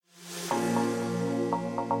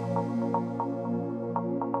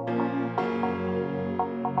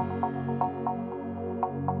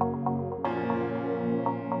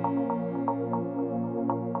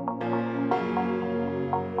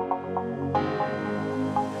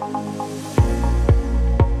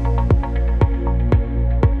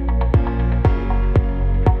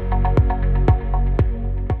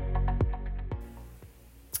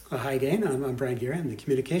again. I'm Brian Geary. I'm the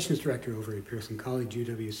Communications Director over at Pearson College,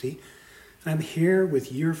 UWC. I'm here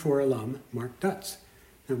with Year 4 alum, Mark Dutz.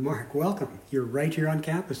 Now, Mark, welcome. You're right here on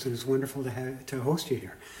campus, and it's wonderful to host you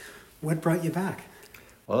here. What brought you back?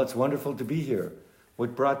 Well, it's wonderful to be here.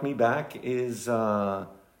 What brought me back is a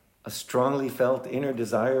strongly felt inner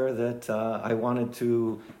desire that I wanted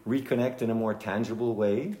to reconnect in a more tangible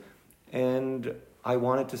way, and I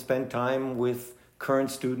wanted to spend time with current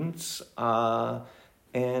students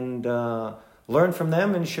and learn from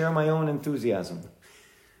them and share my own enthusiasm.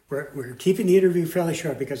 We're keeping the interview fairly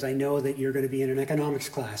short because I know that you're going to be in an economics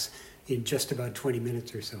class in just about 20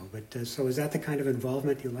 minutes or so. But so is that the kind of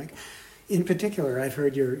involvement you like? In particular, I've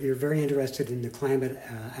heard you're very interested in the Climate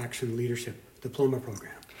Action Leadership Diploma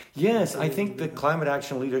program. Yes, I think the Climate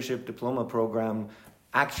Action Leadership Diploma program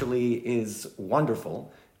actually is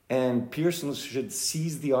wonderful. And Pearson should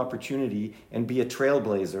seize the opportunity and be a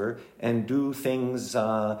trailblazer and do things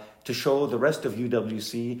to show the rest of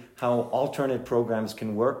UWC how alternate programs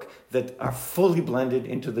can work that are fully blended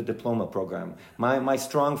into the diploma program. My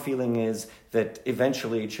strong feeling is that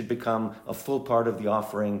eventually it should become a full part of the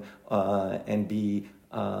offering and be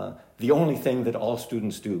the only thing that all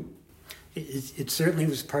students do. It certainly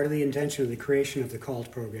was part of the intention of the creation of the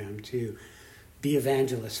CALT program to be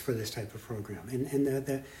evangelists for this type of program.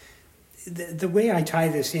 And the way I tie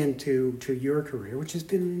this into your career, which has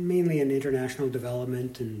been mainly in international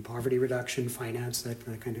development and poverty reduction, finance, that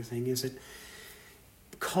kind of thing, is that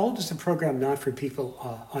CALT is a program not for people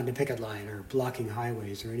on the picket line or blocking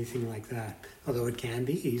highways or anything like that, although it can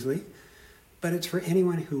be easily. But it's for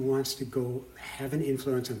anyone who wants to go have an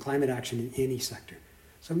influence on climate action in any sector.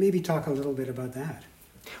 So maybe talk a little bit about that.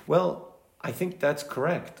 Well, I think that's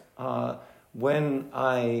correct. When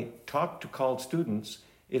I talk to CALT students,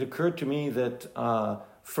 it occurred to me that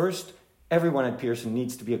first, everyone at Pearson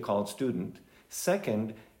needs to be a CALT student.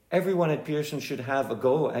 Second, everyone at Pearson should have a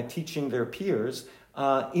go at teaching their peers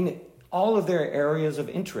in all of their areas of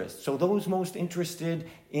interest. So those most interested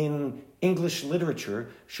in English literature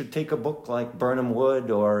should take a book like Birnam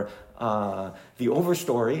Wood or The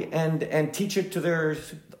Overstory and teach it to their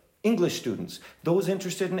English students. Those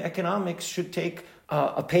interested in economics should take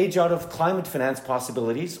a page out of Climate Finance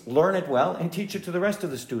Possibilities, learn it well, and teach it to the rest of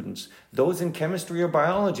the students. Those in chemistry or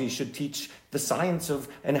biology should teach the science of,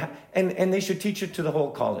 and they should teach it to the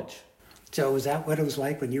whole college. So was that what it was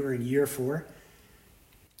like when you were in Year 4?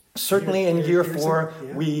 Certainly in Year 4,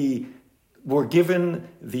 yeah. We were given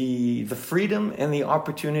the freedom and the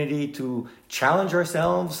opportunity to challenge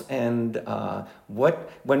ourselves. And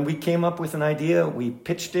when we came up with an idea, we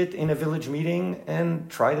pitched it in a village meeting and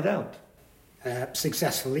tried it out.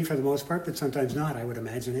 Successfully for the most part, but sometimes not, I would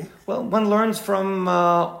imagine. Well, one learns from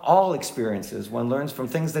all experiences. One learns from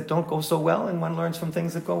things that don't go so well, and one learns from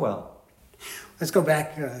things that go well. Let's go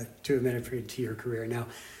back to a minute to your career. Now,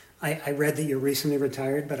 I read that you're recently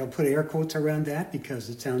retired, but I'll put air quotes around that because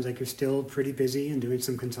it sounds like you're still pretty busy and doing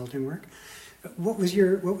some consulting work. What was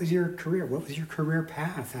your career? What was your career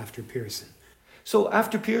path after Pearson? So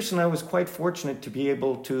after Pearson, I was quite fortunate to be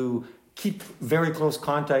able to keep very close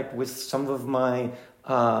contact with some of my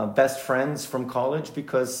best friends from college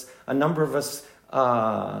because a number of us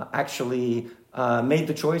actually made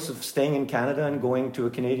the choice of staying in Canada and going to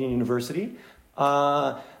a Canadian university.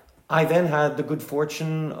 I then had the good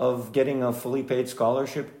fortune of getting a fully paid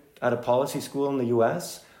scholarship at a policy school in the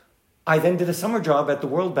US. I then did a summer job at the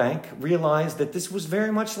World Bank, realized that this was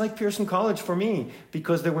very much like Pearson College for me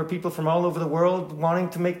because there were people from all over the world wanting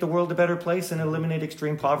to make the world a better place and eliminate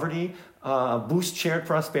extreme poverty, boost shared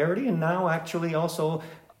prosperity, and now actually also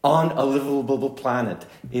on a livable planet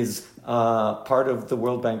is part of the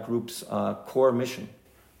World Bank Group's core mission.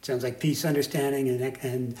 Sounds like peace, understanding,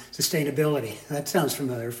 and sustainability. That sounds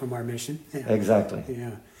familiar from our mission. Yeah. Exactly.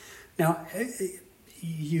 Yeah. Now,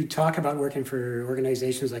 you talk about working for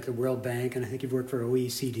organizations like the World Bank, and I think you've worked for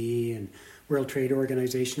OECD and World Trade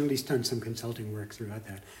Organization, at least done some consulting work throughout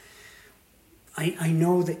that. I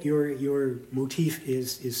know that your motif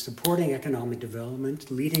is supporting economic development,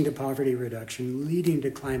 leading to poverty reduction, leading to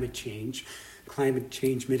climate change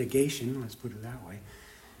mitigation, let's put it that way.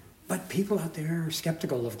 But people out there are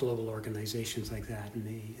skeptical of global organizations like that, and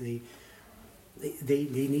they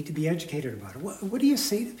need to be educated about it. What do you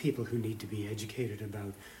say to people who need to be educated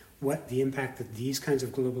about what the impact that these kinds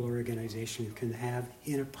of global organizations can have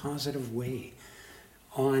in a positive way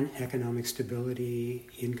on economic stability,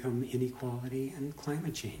 income inequality, and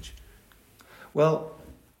climate change? Well,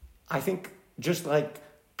 I think just like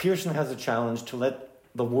Pearson has a challenge to let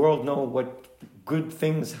the world know what good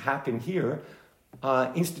things happen here,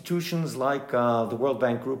 Institutions like the World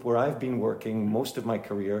Bank Group, where I've been working most of my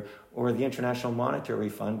career, or the International Monetary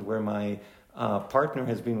Fund, where my partner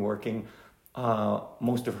has been working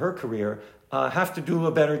most of her career, have to do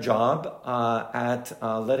a better job at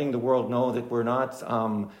letting the world know that we're not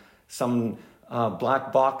some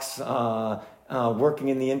black box working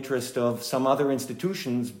in the interest of some other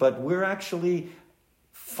institutions, but we're actually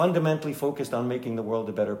fundamentally focused on making the world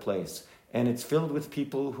a better place. And it's filled with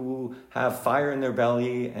people who have fire in their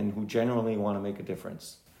belly and who genuinely want to make a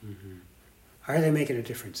difference. Mm-hmm. Are they making a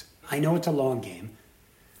difference? I know it's a long game,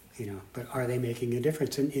 but are they making a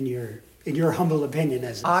difference in your humble opinion?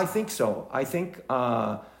 I think so. I think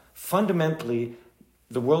fundamentally,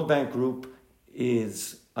 the World Bank Group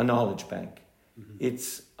is a knowledge bank. Mm-hmm.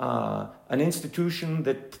 It's an institution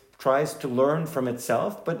that tries to learn from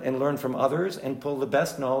itself, and learn from others, and pull the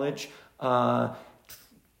best knowledge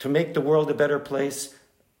to make the world a better place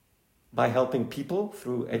by helping people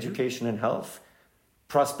through education and health,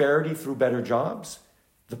 prosperity through better jobs,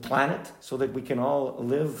 the planet, so that we can all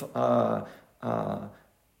live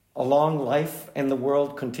a long life and the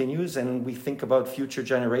world continues and we think about future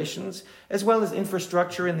generations, as well as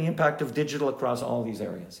infrastructure and the impact of digital across all these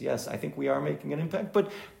areas. Yes, I think we are making an impact,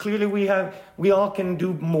 but clearly we all can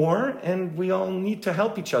do more, and we all need to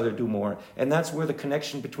help each other do more. And that's where the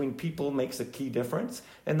connection between people makes a key difference.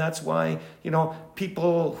 And that's why,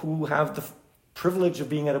 people who have the privilege of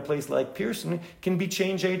being at a place like Pearson can be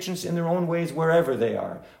change agents in their own ways wherever they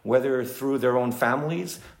are, whether through their own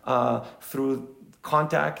families, through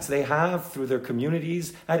contacts they have, through their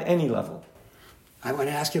communities, at any level. I want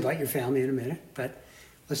to ask you about your family in a minute, but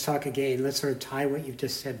let's talk again. Let's sort of tie what you've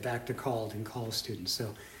just said back to college and college students.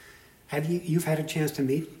 So you've had a chance to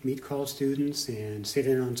meet college students and sit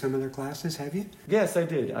in on some of their classes, have you? Yes, I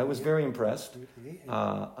did. I was very impressed. Okay.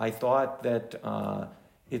 I thought that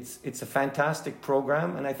it's a fantastic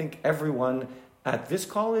program, and I think everyone at this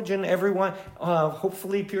college and everyone,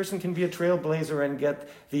 hopefully Pearson can be a trailblazer and get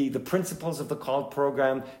the principles of the COLD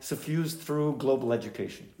program suffused through global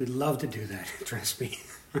education. We'd love to do that, trust me.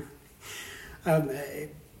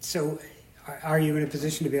 So are you in a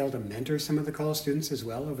position to be able to mentor some of the college students as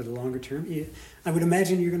well over the longer term? I would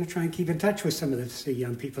imagine you're going to try and keep in touch with some of the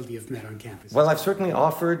young people that you've met on campus. Well, I've certainly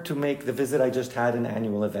offered to make the visit I just had an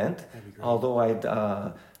annual event, although I'd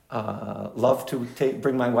love to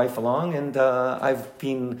bring my wife along, and I've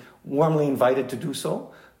been warmly invited to do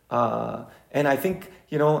so. And I think,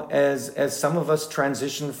 as some of us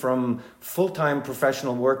transition from full-time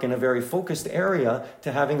professional work in a very focused area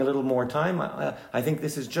to having a little more time, I think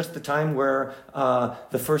this is just the time where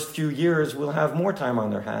the first few years we'll have more time on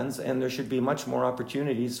their hands, and there should be much more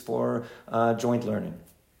opportunities for joint learning.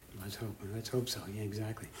 Let's hope so. Yeah,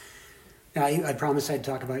 exactly. Now, I promised I'd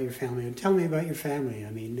talk about your family. And tell me about your family.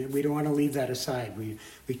 I mean, we don't want to leave that aside.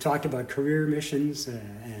 We talked about career missions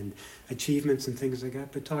and achievements and things like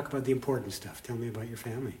that, but talk about the important stuff. Tell me about your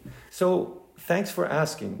family. So, thanks for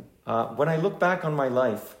asking. When I look back on my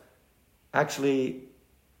life, actually,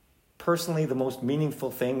 personally, the most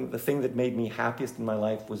meaningful thing, the thing that made me happiest in my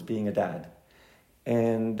life was being a dad.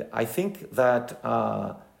 And I think that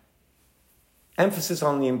emphasis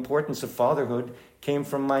on the importance of fatherhood came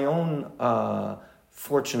from my own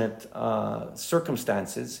fortunate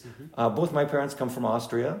circumstances. Mm-hmm. Both my parents come from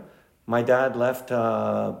Austria. My dad left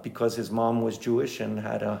because his mom was Jewish and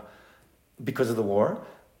because of the war.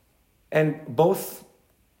 And both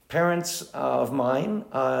parents of mine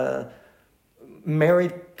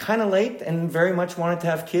married kind of late and very much wanted to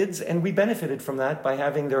have kids, and we benefited from that by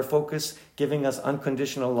having their focus giving us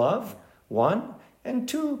unconditional love, one, and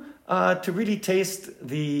two, to really taste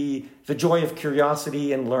the joy of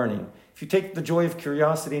curiosity and learning. If you take the joy of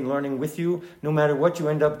curiosity and learning with you, no matter what you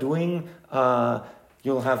end up doing,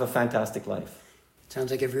 you'll have a fantastic life. Sounds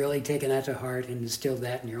like you've really taken that to heart and instilled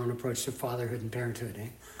that in your own approach to fatherhood and parenthood, eh?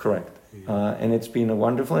 Correct. Yeah. And it's been a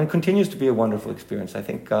wonderful and continues to be a wonderful experience. I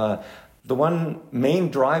think the one main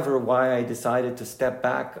driver why I decided to step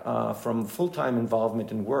back from full-time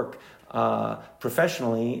involvement in work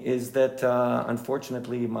professionally is that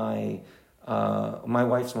unfortunately my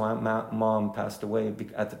wife's mom passed away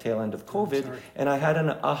at the tail end of COVID, and I had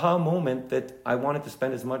an aha moment that I wanted to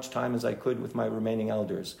spend as much time as I could with my remaining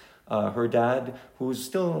elders. Her dad, who's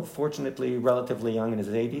still fortunately relatively young in his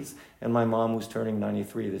 80s, and my mom, who's turning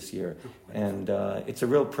 93 this year. And it's a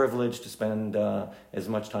real privilege to spend as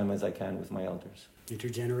much time as I can with my elders.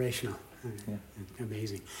 Intergenerational. Yeah.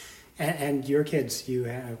 Amazing. And your kids,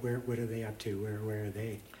 what are they up to? Where are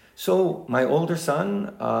they? So my older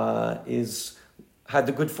son had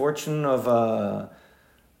the good fortune of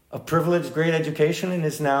a privileged, great education and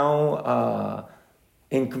is now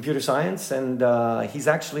in computer science, and he's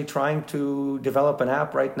actually trying to develop an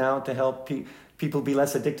app right now to help people be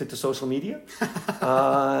less addicted to social media.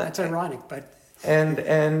 That's ironic, but...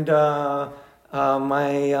 And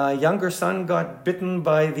my younger son got bitten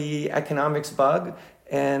by the economics bug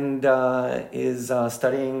and is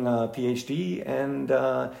studying PhD and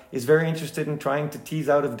is very interested in trying to tease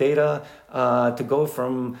out of data to go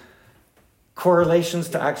from correlations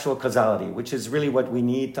to actual causality, which is really what we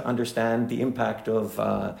need to understand the impact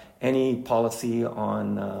of any policy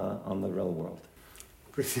on the real world.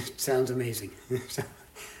 Sounds amazing. So,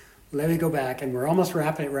 let me go back, and we're almost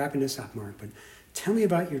wrapping this up, Mark, but tell me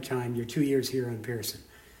about your time, your 2 years here on Pearson.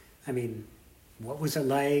 I mean, what was it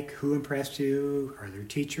like? Who impressed you? Are there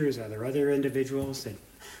teachers? Are there other individuals that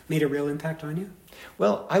made a real impact on you?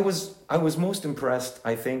 Well, I was most impressed,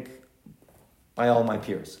 I think, by all my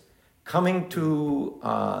peers. Coming to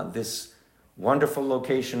this wonderful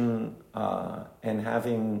location and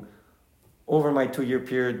having, over my 2-year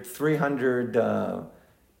period, 300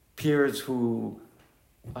 peers who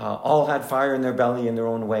all had fire in their belly in their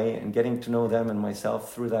own way, and getting to know them and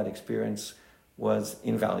myself through that experience was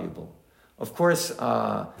invaluable. Of course,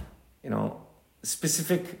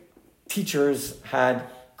 specific teachers had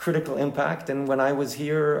critical impact, and when I was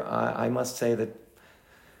here, I must say that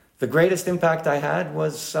the greatest impact I had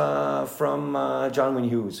was from John Wynne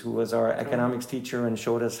Hughes, who was our economics teacher and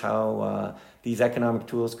showed us how these economic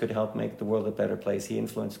tools could help make the world a better place. He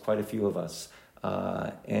influenced quite a few of us.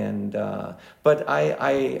 But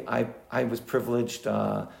I was privileged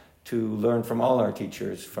to learn from all our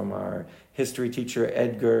teachers, from our history teacher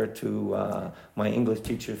Edgar to my English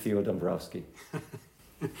teacher Theo Dombrowski.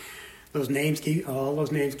 all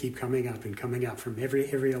those names keep coming up from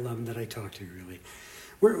every alum that I talk to. Really,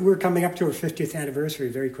 we're coming up to our 50th anniversary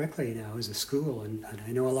very quickly now as a school, and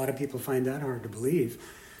I know a lot of people find that hard to believe.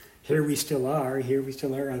 Here we still are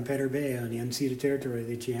on Petter Bay, on the unceded territory of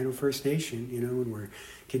the Chiano First Nation, and we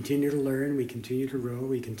continue to learn, we continue to grow,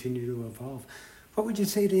 we continue to evolve. What would you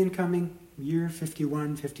say to incoming year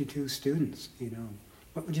 51, 52 students?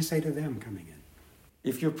 What would you say to them coming in?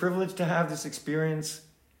 If you're privileged to have this experience,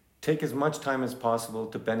 take as much time as possible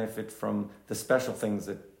to benefit from the special things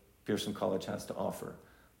that Pearson College has to offer.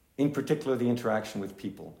 In particular, the interaction with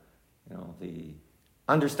people, the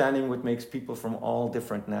understanding what makes people from all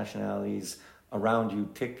different nationalities around you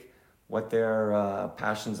tick, what their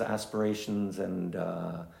passions, aspirations, and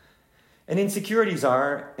insecurities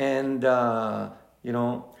are, and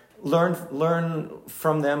learn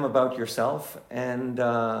from them about yourself, and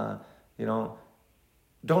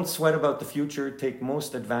don't sweat about the future. Take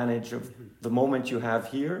most advantage of the moment you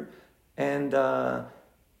have here, and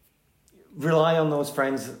rely on those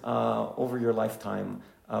friends over your lifetime.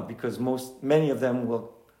 Because many of them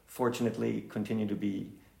will fortunately continue to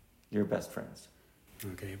be your best friends.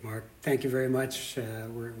 Okay, Mark, thank you very much.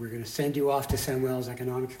 We're going to send you off to Samuel's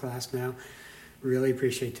economics class now. Really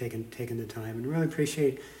appreciate taking the time, and really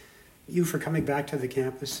appreciate you for coming back to the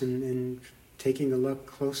campus and taking a look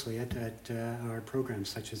closely at our programs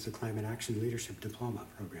such as the Climate Action Leadership Diploma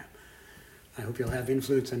program. I hope you'll have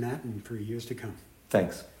influence on that and for years to come.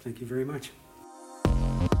 Thanks. Thank you very much.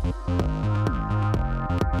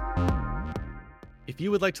 If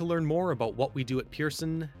you would like to learn more about what we do at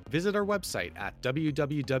Pearson, visit our website at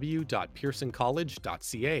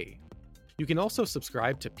www.pearsoncollege.ca. You can also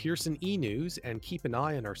subscribe to Pearson e-News and keep an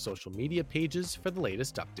eye on our social media pages for the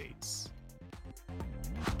latest updates.